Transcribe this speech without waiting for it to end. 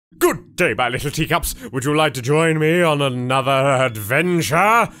Good day, my little teacups. Would you like to join me on another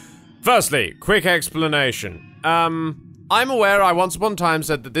adventure? Firstly, quick explanation. I'm aware I once upon a time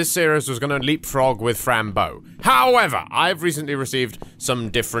said that this series was going to leapfrog with Frambeau. However, I've recently received some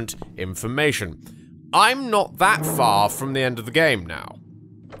different information. I'm not that far from the end of the game now.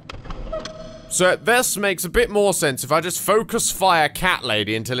 So this makes a bit more sense if I just focus fire Cat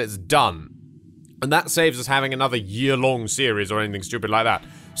Lady until it's done. And that saves us having another year-long series or anything stupid like that.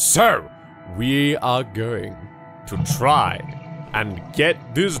 So, we are going to try and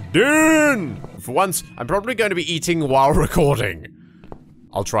get this done! For once, I'm probably going to be eating while recording.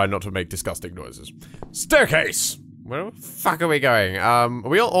 I'll try not to make disgusting noises. Staircase! Where the fuck are we going? Are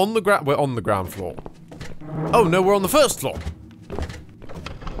we on the ground? We're on the ground floor. Oh no, we're on the first floor.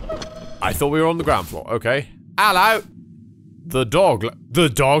 I thought we were on the ground floor. Okay. Hello! The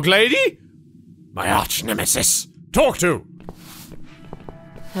dog lady? My arch nemesis. Talk to!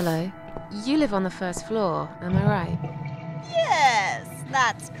 Hello. You live on the first floor, am I right? Yes,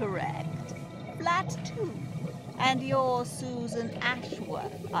 that's correct. Flat 2. And you're Susan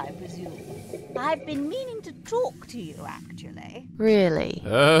Ashworth, I presume. I've been meaning to talk to you, actually. Really?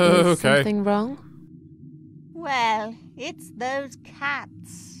 Okay. Is something wrong? Well, it's those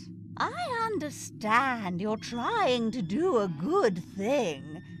cats. I understand you're trying to do a good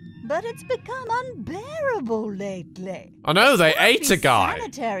thing, but it's become unbearable lately. I know, they ate a It's guy.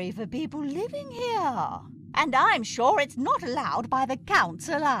 sanitary for people living here. And I'm sure it's not allowed by the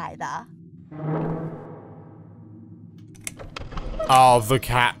council either. Are the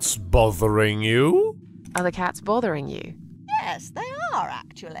cats bothering you? Are the cats bothering you? Yes, they are,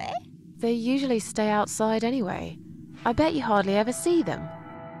 actually. They usually stay outside anyway. I bet you hardly ever see them.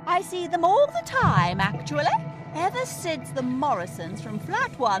 I see them all the time, actually. Ever since the Morrisons from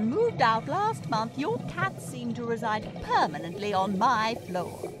Flat 1 moved out last month, your cats seem to reside permanently on my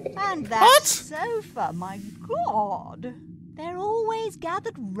floor. And that What? sofa, my God! They're always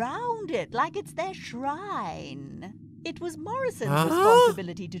gathered round it like it's their shrine. It was Morrison's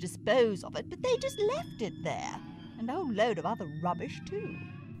responsibility to dispose of it, but they just left it there. And a whole load of other rubbish, too.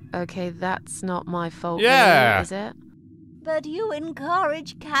 Okay, that's not my fault, Yeah. really, is it? But you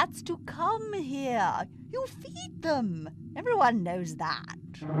encourage cats to come here. You feed them. Everyone knows that.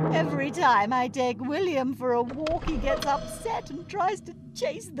 Every time I take William for a walk, he gets upset and tries to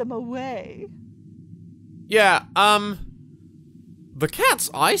chase them away. Yeah, the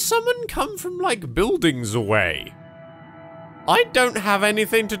cats I summon come from, like, buildings away. I don't have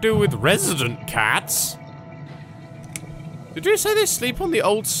anything to do with resident cats. Did you say they sleep on the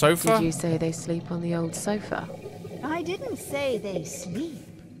old sofa? Did you say they sleep on the old sofa? I didn't say they sleep.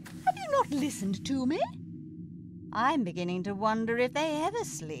 Have you not listened to me? I'm beginning to wonder if they ever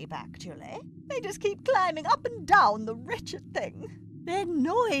sleep, actually. They just keep climbing up and down the wretched thing. They're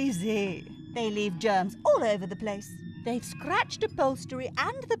noisy. They leave germs all over the place. They've scratched upholstery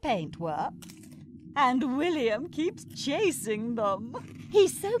and the paintwork. And William keeps chasing them.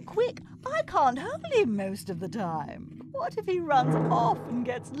 He's so quick, I can't hold him most of the time. What if he runs off and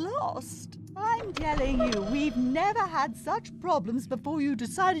gets lost? I'm telling you, we've never had such problems before you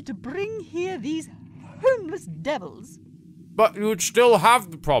decided to bring here these homeless devils. But you'd still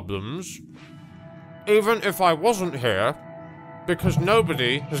have the problems, even if I wasn't here, because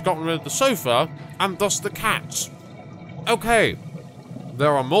nobody has gotten rid of the sofa, and thus the cats. Okay,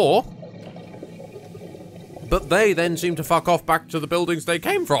 there are more, but they then seem to fuck off back to the buildings they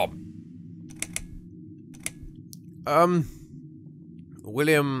came from.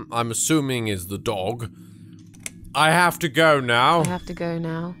 William, I'm assuming, is the dog. I have to go now. I have to go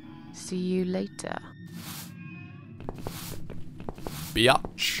now. See you later.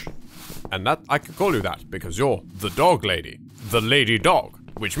 Biatch. And that, I could call you that, because you're the dog lady. The lady dog.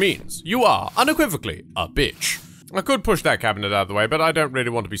 Which means you are, unequivocally, a bitch. I could push that cabinet out of the way, but I don't really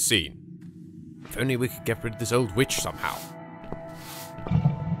want to be seen. If only we could get rid of this old witch somehow.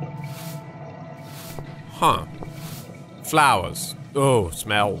 Huh. Flowers. Oh,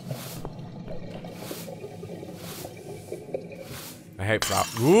 smell. I hate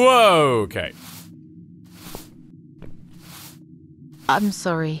flowers. Whoa, okay. I'm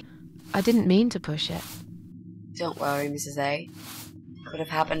sorry. I didn't mean to push it. Don't worry, Mrs. A. Could have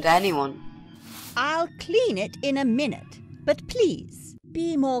happened to anyone. I'll clean it in a minute, but please,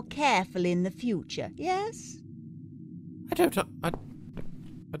 be more careful in the future, yes? I don't know.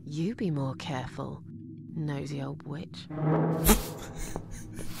 You be more careful, nosy old witch.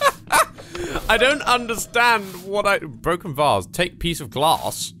 I don't understand what broken vase. Take piece of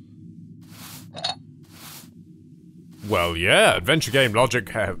glass. Well, yeah, adventure game logic,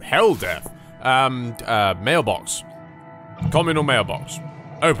 hell death. Mailbox. Communal mailbox.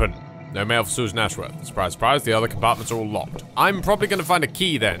 Open. No mail for Susan Ashworth. Surprise, surprise, the other compartments are all locked. I'm probably gonna find a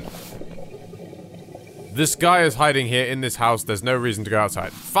key then. This guy is hiding here in this house. There's no reason to go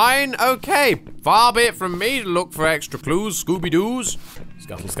outside. Fine, okay. Far be it from me to look for extra clues, Scooby-Doos.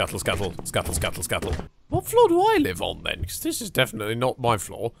 Scuttle, scuttle, scuttle, scuttle, scuttle, scuttle. What floor do I live on then? Because this is definitely not my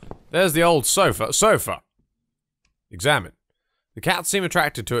floor. There's the old sofa. Sofa. Examine. The cats seem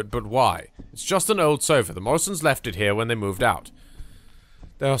attracted to it, but why? It's just an old sofa. The Morrisons left it here when they moved out.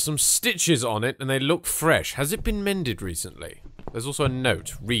 There are some stitches on it, and they look fresh. Has it been mended recently? There's also a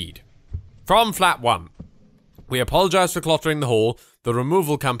note. Read. From Flat 1. We apologize for cluttering the hall. The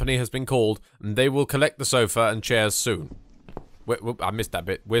removal company has been called, and they will collect the sofa and chairs soon. I missed that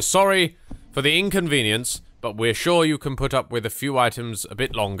bit. We're sorry for the inconvenience, but we're sure you can put up with a few items a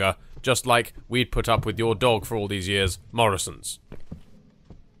bit longer, just like we'd put up with your dog for all these years, Morrisons.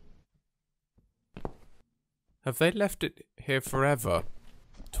 Have they left it here forever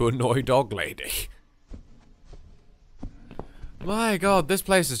to annoy dog lady? My god, this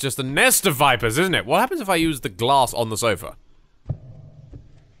place is just a nest of vipers, isn't it? What happens if I use the glass on the sofa?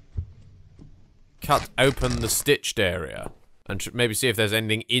 Cut open the stitched area. And maybe see if there's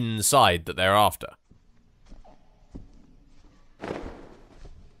anything inside that they're after.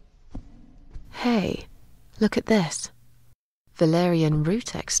 Hey, look at this. Valerian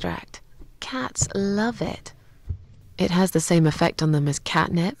root extract. Cats love it. It has the same effect on them as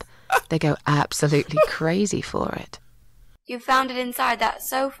catnip. They go absolutely crazy for it. You found it inside that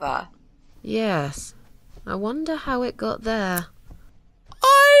sofa? Yes. I wonder how it got there.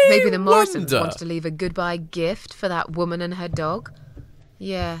 I Maybe the Morrisons wonder. wants to leave a goodbye gift for that woman and her dog?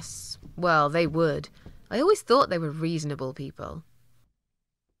 Yes. Well, they would. I always thought they were reasonable people.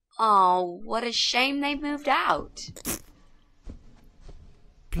 Oh, what a shame they moved out.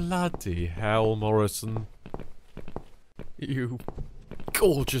 Bloody hell, Morrison. You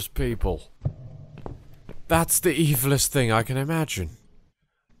gorgeous people. That's the evilest thing I can imagine.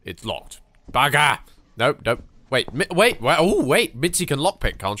 It's locked. Bugger! Nope, nope. Wait, oh, wait. Mitzi can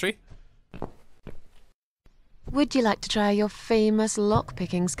lockpick, can't she? Would you like to try your famous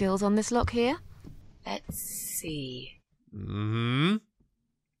lock-picking skills on this lock here? Let's see. Mm-hmm.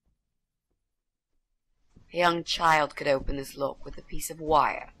 A young child could open this lock with a piece of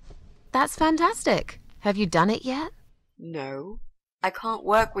wire. That's fantastic. Have you done it yet? No. I can't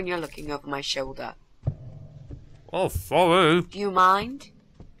work when you're looking over my shoulder. Oh, sorry. Do you mind?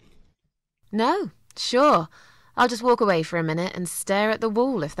 No, sure. I'll just walk away for a minute and stare at the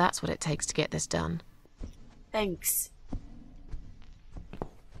wall if that's what it takes to get this done. Thanks.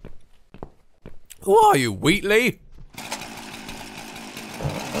 Who are you, Wheatley?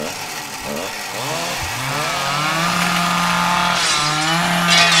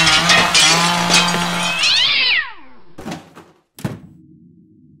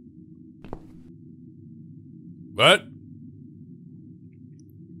 What?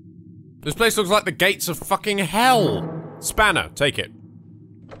 This place looks like the gates of fucking hell. Spanner, take it.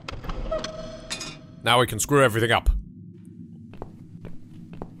 Now we can screw everything up.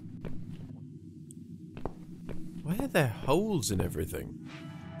 Why are there holes in everything?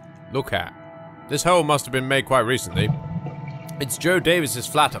 Look at. This hole must have been made quite recently. It's Joe Davis's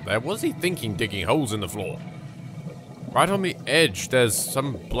flat up there. What's he thinking digging holes in the floor? Right on the edge, there's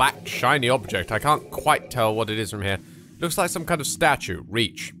some black, shiny object. I can't quite tell what it is from here. Looks like some kind of statue.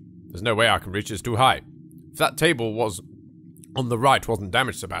 Reach. There's no way I can reach it. It's too high. If that table was on the right wasn't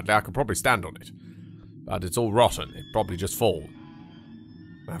damaged so badly, I could probably stand on it. But it's all rotten. It'd probably just fall.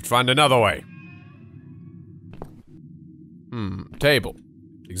 I have to find another way. Table.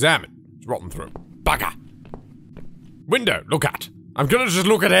 Examine. It's rotten through. Bugger! Window. Look at. I'm gonna just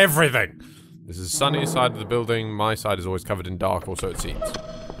look at everything. This is sunny side of the building. My side is always covered in dark, or so it seems.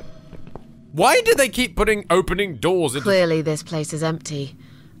 Why do they keep opening doors into— Clearly this place is empty.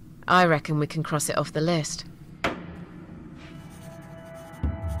 I reckon we can cross it off the list.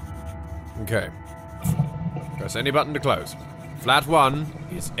 Okay. Press any button to close. Flat 1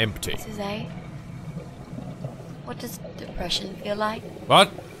 is empty. Mrs. A, what does depression feel like?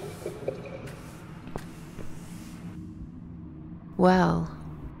 What? Well,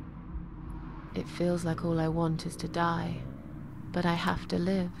 it feels like all I want is to die, but I have to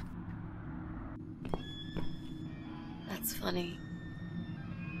live. That's funny.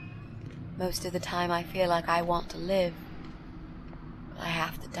 Most of the time I feel like I want to live, but I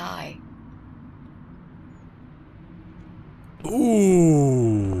have to die.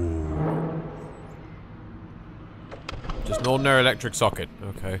 Ooh. Just an ordinary electric socket.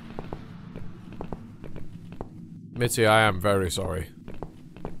 Okay. Mitzi, I am very sorry.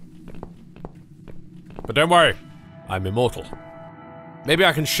 But don't worry. I'm immortal. Maybe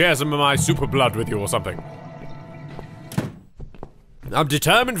I can share some of my super blood with you or something. I'm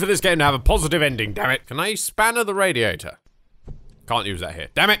determined for this game to have a positive ending, damn it. Can I spanner the radiator? Can't use that here.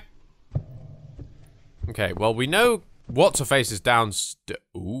 Damn it! Okay, well, we know What's-Her-Face is downstairs.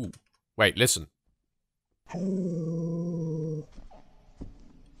 Ooh. Wait, listen.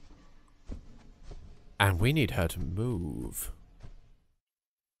 And we need her to move.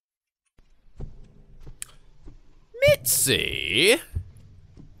 Mitzi?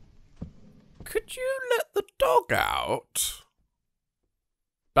 Could you let the dog out?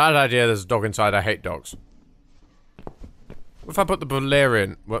 Bad idea, there's a dog inside, I hate dogs. What if I put the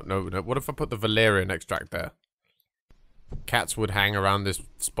valerian... What, no, what if I put the valerian extract there? Cats would hang around this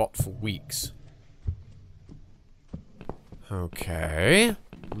spot for weeks. Okay.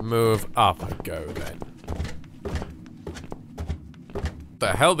 Move up I go then.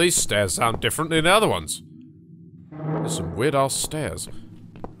 The hell, these stairs sound different than the other ones. There's some weird ass stairs.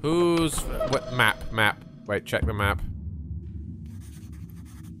 Who's... What, map. Wait, check the map.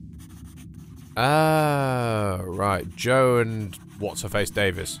 Ah, right. Joe and What's-Her-Face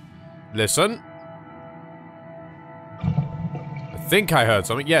Davis. Listen. I think I heard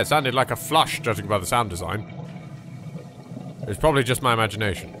something. Yeah, it sounded like a flush, judging by the sound design. It's probably just my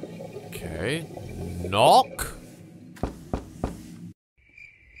imagination. Okay. Knock.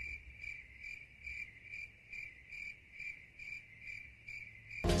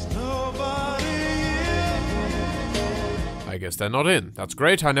 I guess they're not in. That's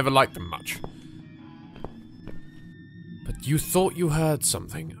great, I never liked them much. But you thought you heard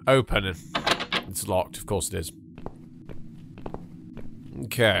something. Open it. It's locked, of course it is.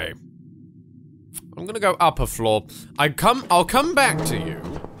 Okay. I'm gonna go up a floor. I'll come back to you.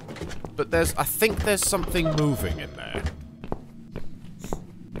 But I think there's something moving in there.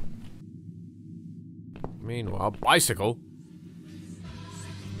 Meanwhile, bicycle.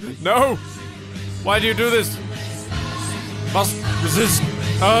 No! Why do you do this? Must resist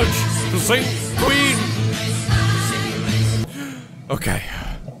urge to sing Queen. Okay.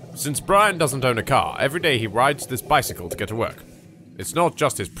 Since Brian doesn't own a car, every day he rides this bicycle to get to work. It's not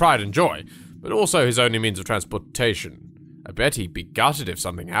just his pride and joy, but also his only means of transportation. I bet he'd be gutted if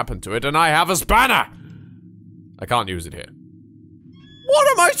something happened to it, and I have a spanner! I can't use it here. What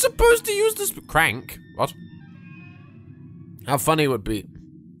am I supposed to use this? Crank? What? How funny would be...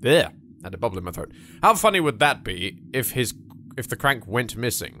 There. Had a bubble in my throat. How funny would that be if the crank went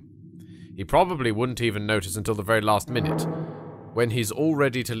missing? He probably wouldn't even notice until the very last minute, when he's all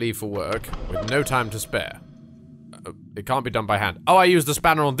ready to leave for work, with no time to spare. It can't be done by hand. Oh, I used the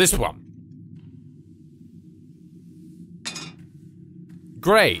spanner on this one.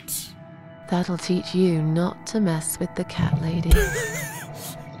 Great. That'll teach you not to mess with the cat lady.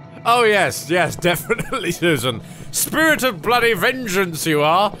 Oh yes, definitely, Susan. Spirit of bloody vengeance you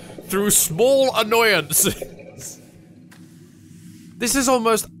are, through small annoyances. This is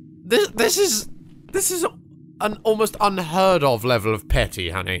almost... This is an almost unheard of level of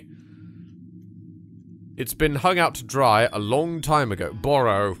petty, honey. It's been hung out to dry a long time ago.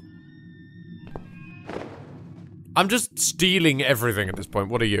 Borrow. I'm just stealing everything at this point.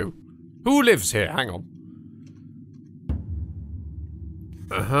 What are you? Who lives here? Hang on.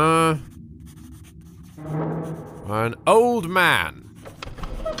 Uh-huh. An old man.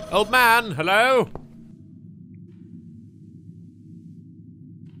 Old man, hello?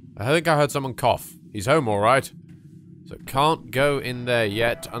 I think I heard someone cough. He's home, alright. So can't go in there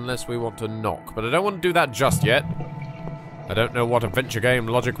yet unless we want to knock. But I don't want to do that just yet. I don't know what adventure game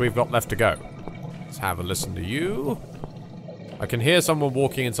logic we've got left to go. Let's have a listen to you. I can hear someone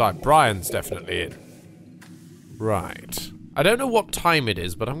walking inside. Brian's definitely in. Right. I don't know what time it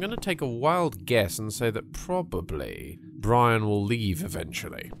is, but I'm going to take a wild guess and say that probably Brian will leave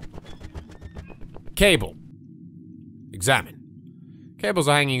eventually. Cable. Examine. Cables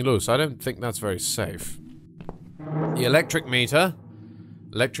are hanging loose. I don't think that's very safe. The electric meter.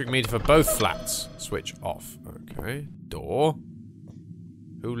 Electric meter for both flats. Switch off. Okay. Door.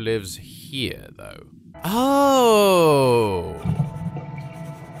 Who lives here, though? Oh!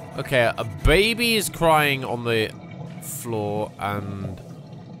 Okay, a baby is crying on the floor, and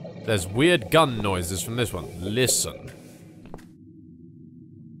there's weird gun noises from this one. Listen.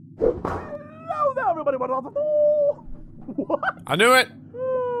 Hello there, everybody. What? I knew it!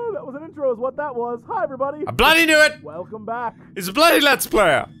 That was an intro is what that was. Hi, everybody. I bloody knew it! Welcome back. It's a bloody Let's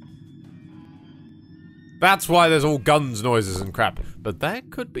Player! That's why there's all guns noises and crap. But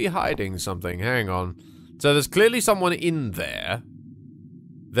that could be hiding something. Hang on. So there's clearly someone in there.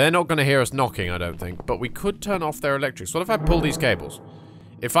 They're not going to hear us knocking, I don't think. But we could turn off their electrics. What if I pull these cables?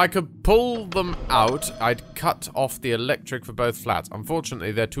 If I could pull them out, I'd cut off the electric for both flats.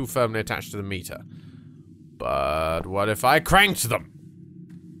 Unfortunately, they're too firmly attached to the meter. But what if I cranked them?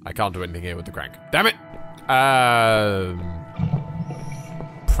 I can't do anything here with the crank. Damn it!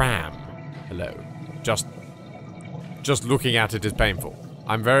 Pram. Hello. Just looking at it is painful.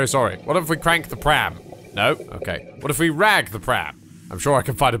 I'm very sorry. What if we crank the pram? No? Okay. What if we rag the pram? I'm sure I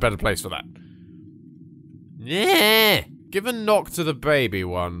can find a better place for that. Yeah. Give a knock to the baby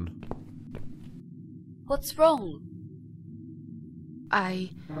one. What's wrong?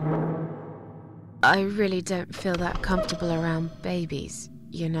 I really don't feel that comfortable around babies,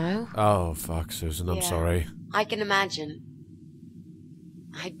 you know? Oh, fuck, Susan. I'm sorry. I can imagine.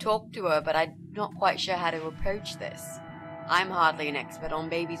 I talked to her, but I'm not quite sure how to approach this. I'm hardly an expert on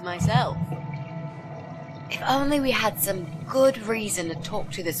babies myself. If only we had some good reason to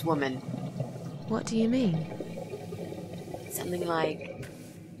talk to this woman. What do you mean? Something like,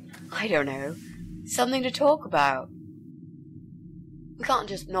 I don't know, something to talk about. We can't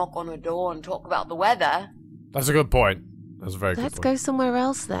just knock on her door and talk about the weather. That's a good point. That's a very good Let's point. go somewhere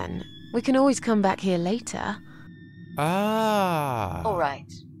else then. We can always come back here later. Ah. All right.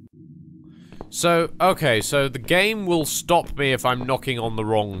 So, okay, so the game will stop me if I'm knocking on the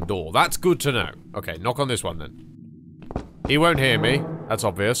wrong door. That's good to know. Okay, knock on this one then. He won't hear me. That's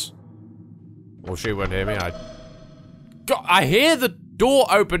obvious. Or she won't hear me. God, I hear the door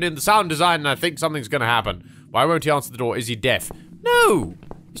open in the sound design and I think something's gonna happen. Why won't he answer the door? Is he deaf? No!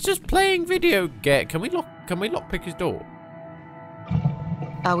 He's just playing video game. Can we lockpick his door?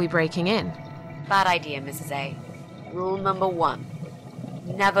 Are we breaking in? Bad idea, Mrs. A. Rule number 1.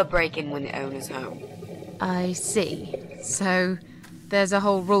 Never break in when the owner's home. I see. So, there's a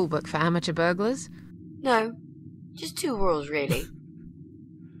whole rule book for amateur burglars? No, just 2 rules, really.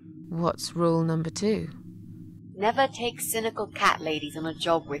 What's rule number 2? Never take cynical cat ladies on a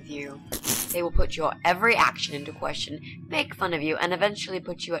job with you. They will put your every action into question, make fun of you, and eventually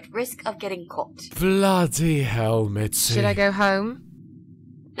put you at risk of getting caught. Bloody hell, Mitzi. Should I go home?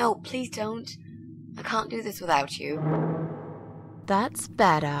 No, please don't. I can't do this without you. That's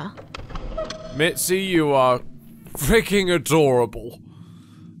better. Mitzi, you are freaking adorable.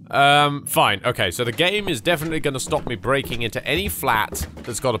 Fine. Okay, so the game is definitely going to stop me breaking into any flat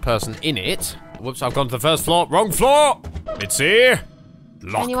that's got a person in it. Whoops, I've gone to the first floor. Wrong floor! Mitzi!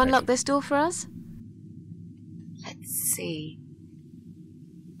 Can you unlock this door for us? Let's see.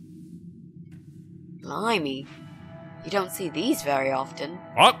 Blimey. You don't see these very often.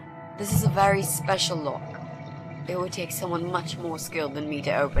 What? This is a very special lock. It would take someone much more skilled than me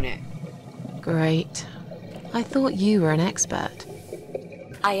to open it. Great. I thought you were an expert.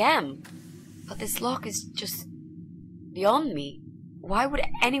 I am. But this lock is just beyond me. Why would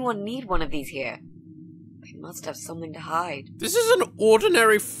anyone need one of these here? They must have something to hide. This is an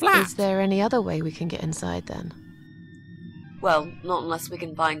ordinary flat. Is there any other way we can get inside then? Well, not unless we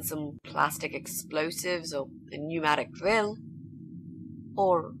can find some plastic explosives or a pneumatic drill.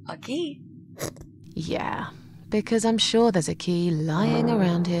 Or a key. Yeah, because I'm sure there's a key lying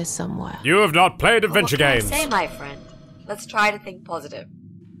around here somewhere. You have not played adventure What can games. I say, my friend? Let's try to think positive.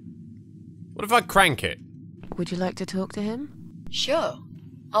 What if I crank it? Would you like to talk to him? Sure.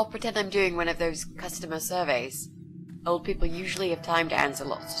 I'll pretend I'm doing one of those customer surveys. Old people usually have time to answer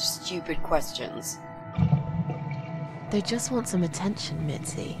lots of stupid questions. They just want some attention,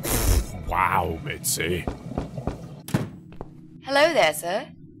 Mitzi. Wow, Mitzi. Hello there, sir.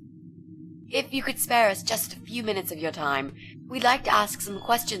 If you could spare us just a few minutes of your time, we'd like to ask some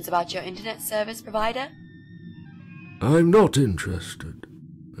questions about your internet service provider. I'm not interested.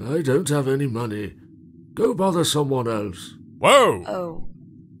 I don't have any money. Go bother someone else. Whoa! Oh.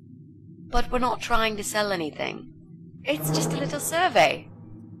 But we're not trying to sell anything. It's just a little survey.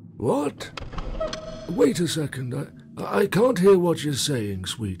 What? Wait a second. I can't hear what you're saying,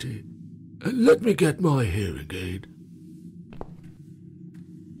 sweetie. Let me get my hearing aid.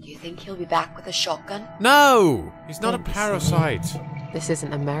 Do you think he'll be back with a shotgun? No! He's not a Don't be parasite. This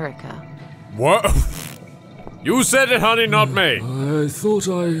isn't America. What? You said it, honey, not me. I thought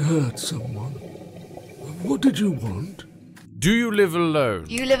I heard someone. What did you want? Do you live alone?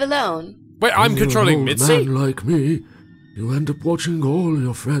 You live alone? Wait, I'm You're controlling an old Mitzi? man like me, you end up watching all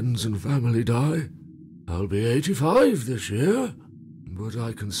your friends and family die. I'll be 85 this year, but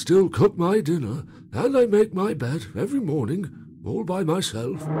I can still cook my dinner, and I make my bed every morning, all by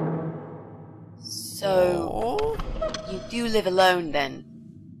myself. So, you do live alone then?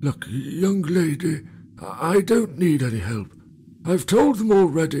 Look, young lady, I don't need any help. I've told them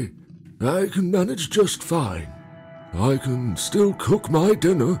already. I can manage just fine. I can still cook my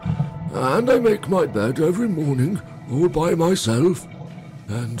dinner, and I make my bed every morning, all by myself.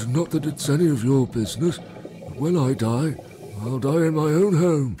 And not that it's any of your business, but when I die, I'll die in my own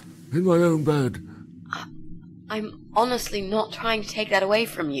home, in my own bed. I'm honestly not trying to take that away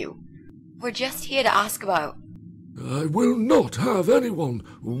from you. We're just here to ask about... I will not have anyone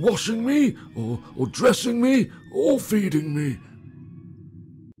washing me, or dressing me, or feeding me.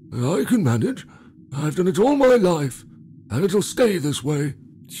 I can manage. I've done it all my life, and it'll stay this way.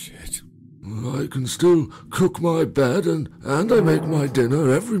 Shit. I can still cook my bed, and I make my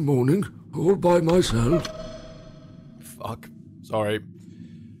dinner every morning, all by myself. Fuck. Sorry.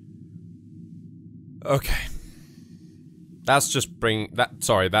 Okay. That's just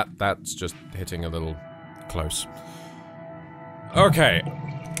that's just hitting a little close. Okay.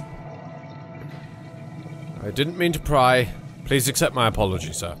 I didn't mean to pry. Please accept my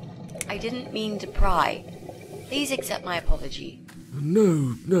apology, sir. I didn't mean to pry. Please accept my apology.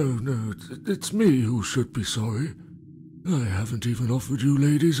 No. It's me who should be sorry. I haven't even offered you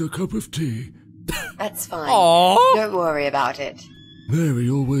ladies a cup of tea. That's fine. Aww. Don't worry about it. Mary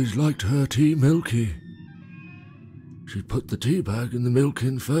always liked her tea milky. She'd put the tea bag in the milk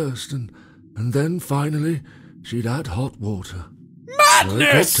in first, and then finally she'd add hot water. Madness!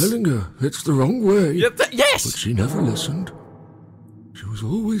 I kept telling her it's the wrong way. Yes! But she never listened. She was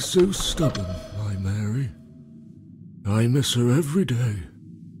always so stubborn, my Mary. I miss her every day.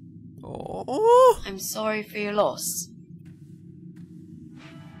 Oh. I'm sorry for your loss.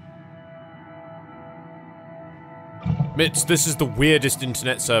 Mitch, this is the weirdest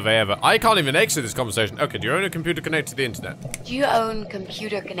internet survey ever. I can't even exit this conversation. Okay, do you own a computer connected to the internet? Do you own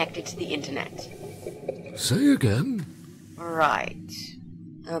computer connected to the internet? Say again? Right.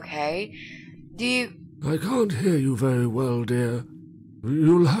 Okay. Do you... I can't hear you very well, dear.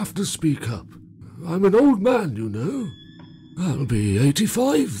 You'll have to speak up. I'm an old man, you know. I'll be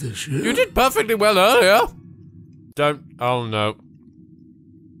 85 this year. You did perfectly well earlier. Oh no.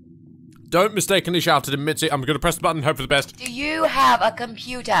 Don't mistakenly shout at him, Mitzi. I'm going to press the button and hope for the best. Do you have a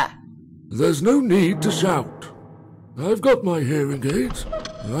computer? There's no need to shout. I've got my hearing aids.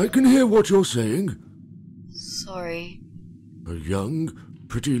 I can hear what you're saying. Sorry. A young,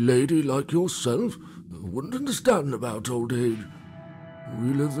 pretty lady like yourself wouldn't understand about old age.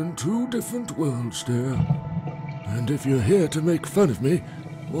 We live in two different worlds, dear. And if you're here to make fun of me,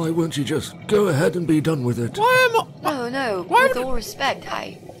 why won't you just go ahead and be done with it? Why am I... No. Why With all respect,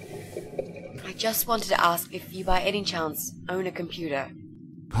 I just wanted to ask if you by any chance own a computer.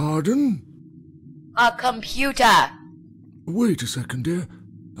 Pardon? A computer! Wait a second, dear.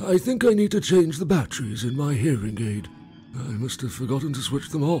 I think I need to change the batteries in my hearing aid. I must have forgotten to switch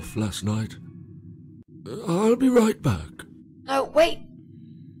them off last night. I'll be right back. No, wait!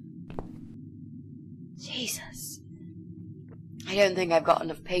 Jesus. I don't think I've got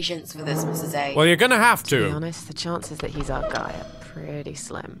enough patience for this, Mrs. A. Well, you're gonna have To be to. honest, the chances that he's our guy are pretty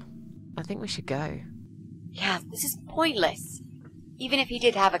slim. I think we should go. Yeah, this is pointless. Even if he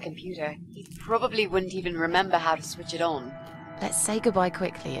did have a computer, he probably wouldn't even remember how to switch it on. Let's say goodbye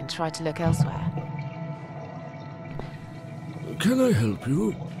quickly and try to look elsewhere. Can I help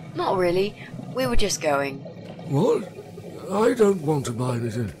you? Not really. We were just going. What? I don't want to buy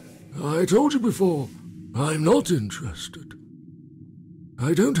anything. I told you before, I'm not interested.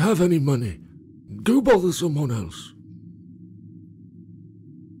 I don't have any money. Go bother someone else.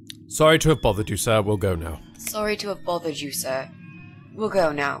 Sorry to have bothered you, sir. We'll go now. Sorry to have bothered you, sir. We'll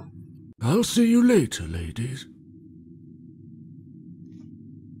go now. I'll see you later, ladies.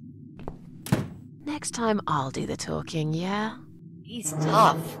 Next time I'll do the talking, yeah? He's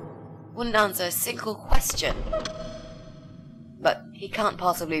tough. Wouldn't answer a single question. But he can't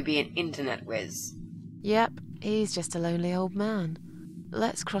possibly be an internet whiz. Yep, he's just a lonely old man.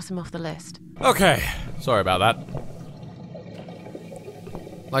 Let's cross him off the list. Okay. Sorry about that.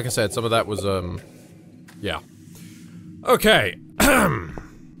 Like I said, some of that was, yeah. Okay.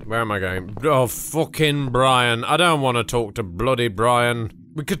 Where am I going? Oh, fucking Brian. I don't want to talk to bloody Brian.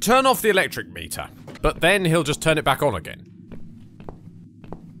 We could turn off the electric meter, but then he'll just turn it back on again.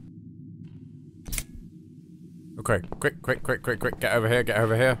 Okay, quick. Get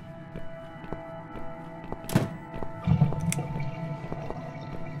over here.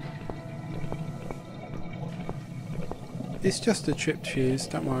 It's just a tripped fuse,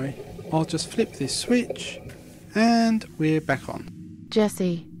 don't worry. I'll just flip this switch, and we're back on.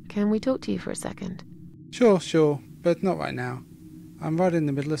 Jesse, can we talk to you for a second? Sure, but not right now. I'm right in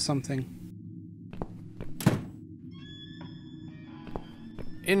the middle of something.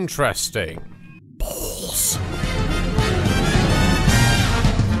 Interesting. Balls.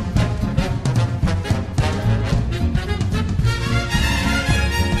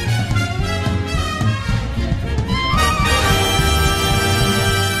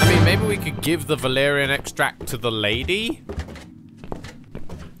 give the valerian extract to the lady?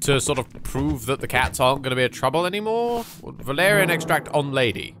 To sort of prove that the cats aren't going to be a trouble anymore? Valerian extract on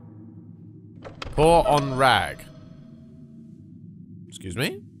lady. Pour on rag. Excuse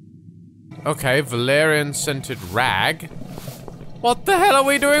me? Okay, valerian scented rag. What the hell are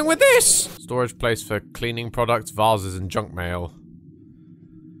we doing with this? Storage place for cleaning products, vases, and junk mail.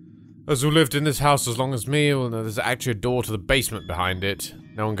 Those who lived in this house as long as me will know there's actually a door to the basement behind it.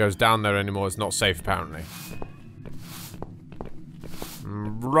 No one goes down there anymore. It's not safe, apparently.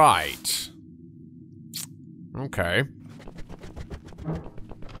 Right. Okay.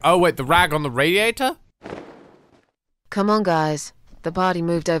 Oh, wait, the rag on the radiator? Come on, guys. The party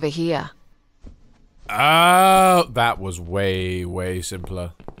moved over here. Oh, that was way, way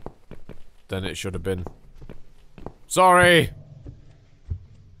simpler than it should have been. Sorry.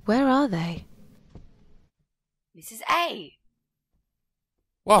 Where are they? Mrs. A.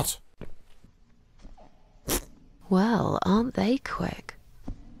 What? Well, aren't they quick?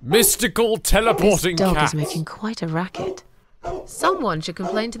 Mystical teleporting This dog cat. is making quite a racket. Someone should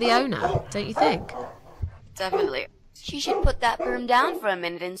complain to the owner, don't you think? Definitely. She should put that broom down for a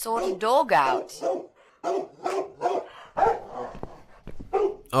minute and sort a dog out.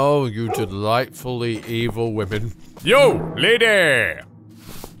 Oh, you delightfully evil women. Yo, lady!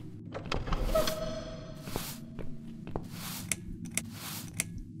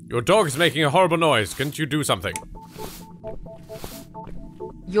 Your dog is making a horrible noise. Can't you do something?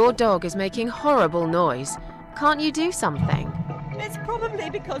 Your dog is making horrible noise. Can't you do something? It's probably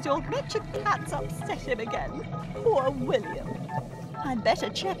because your wretched cat's upset him again. Poor William. I'd better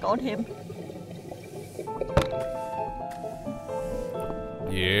check on him.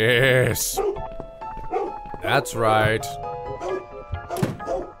 Yes. That's right.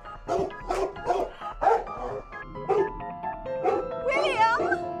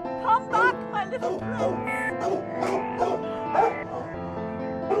 William! Come back, my little prince.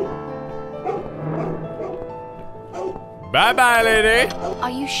 Bye-bye, lady. Are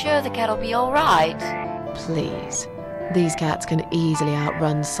you sure the cat'll be alright? Please. These cats can easily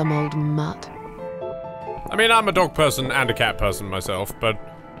outrun some old mutt. I mean, I'm a dog person and a cat person myself, but...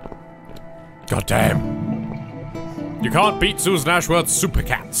 goddamn. You can't beat Susan Ashworth's super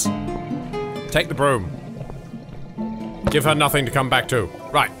cats. Take the broom. Give her nothing to come back to.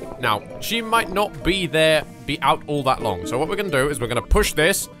 Right, now, she might not be out all that long. So what we're gonna do is we're gonna push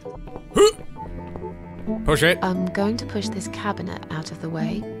this. Push it. I'm going to push this cabinet out of the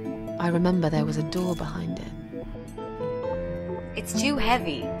way. I remember there was a door behind it. It's too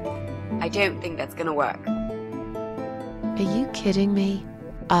heavy. I don't think that's gonna work. Are you kidding me?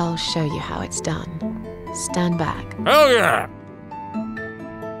 I'll show you how it's done. Stand back. Hell yeah!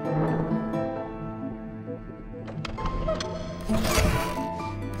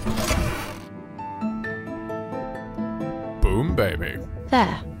 Boom, baby.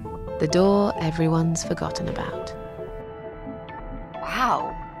 There. The door everyone's forgotten about.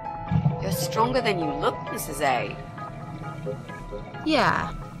 Wow. You're stronger than you look, Mrs. A.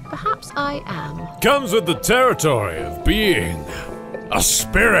 Yeah, perhaps I am. Comes with the territory of being a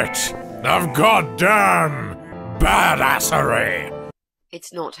spirit of goddamn badassery.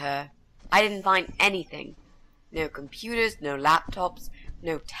 It's not her. I didn't find anything. No computers, no laptops,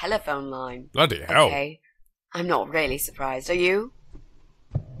 no telephone line. Bloody hell. Okay. I'm not really surprised, are you?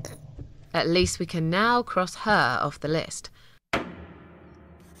 At least we can now cross her off the list.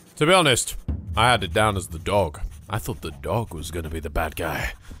 To be honest, I had it down as the dog. I thought the dog was gonna be the bad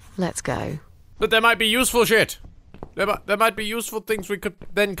guy. Let's go. But there might be useful shit. There might be useful things we could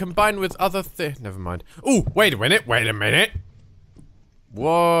then combine with other never mind. Ooh, wait a minute.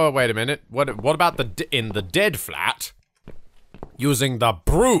 Whoa, wait a minute. What about in the dead flat? Using the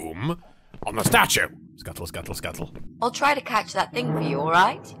broom on the statue. Scuttle, scuttle, scuttle. I'll try to catch that thing for you,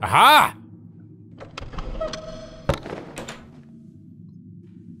 alright? Aha!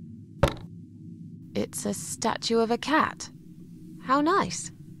 It's a statue of a cat. How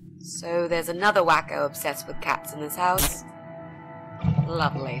nice. So there's another wacko obsessed with cats in this house?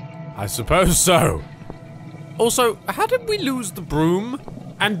 Lovely. I suppose so. Also, how did we lose the broom?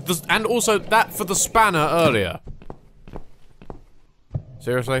 And also that for the spanner earlier.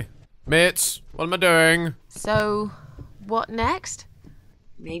 Seriously? Mitz, what am I doing? So, what next?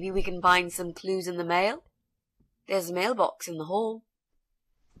 Maybe we can find some clues in the mail? There's a mailbox in the hall.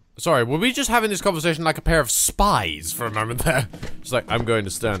 Sorry, were we just having this conversation like a pair of spies for a moment there? It's like, I'm going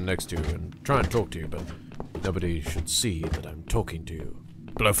to stand next to you and try and talk to you, but nobody should see that I'm talking to you.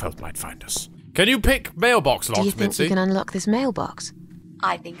 Blofeld might find us. Can you pick mailbox locks, Do you think Mitzi? we can unlock this mailbox?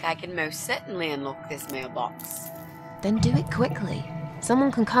 I think I can most certainly unlock this mailbox. Then do it quickly.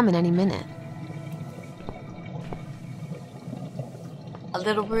 Someone can come in any minute.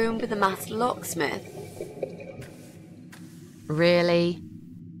 little room with a master locksmith. Really?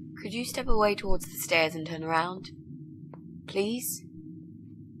 Could you step away towards the stairs and turn around? Please?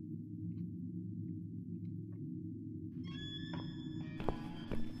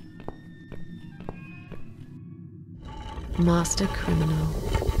 Master criminal,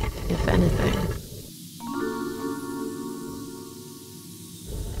 if anything.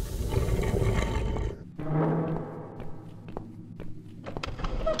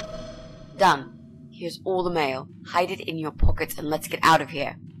 Done. Here's all the mail. Hide it in your pockets and let's get out of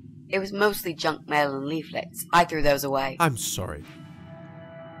here. It was mostly junk mail and leaflets. I threw those away. I'm sorry,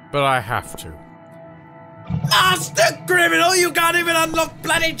 but I have to. Master criminal, you can't even unlock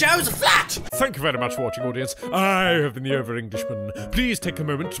bloody Joe's flat! Thank you very much for watching, audience. I have been the Over-Englishman. Please take a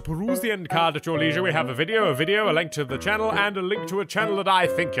moment to peruse the end card at your leisure. We have a video, a link to the channel, and a link to a channel that I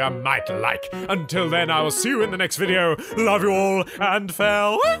think you might like. Until then, I will see you in the next video. Love you all, and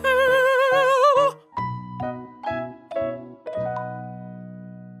farewell!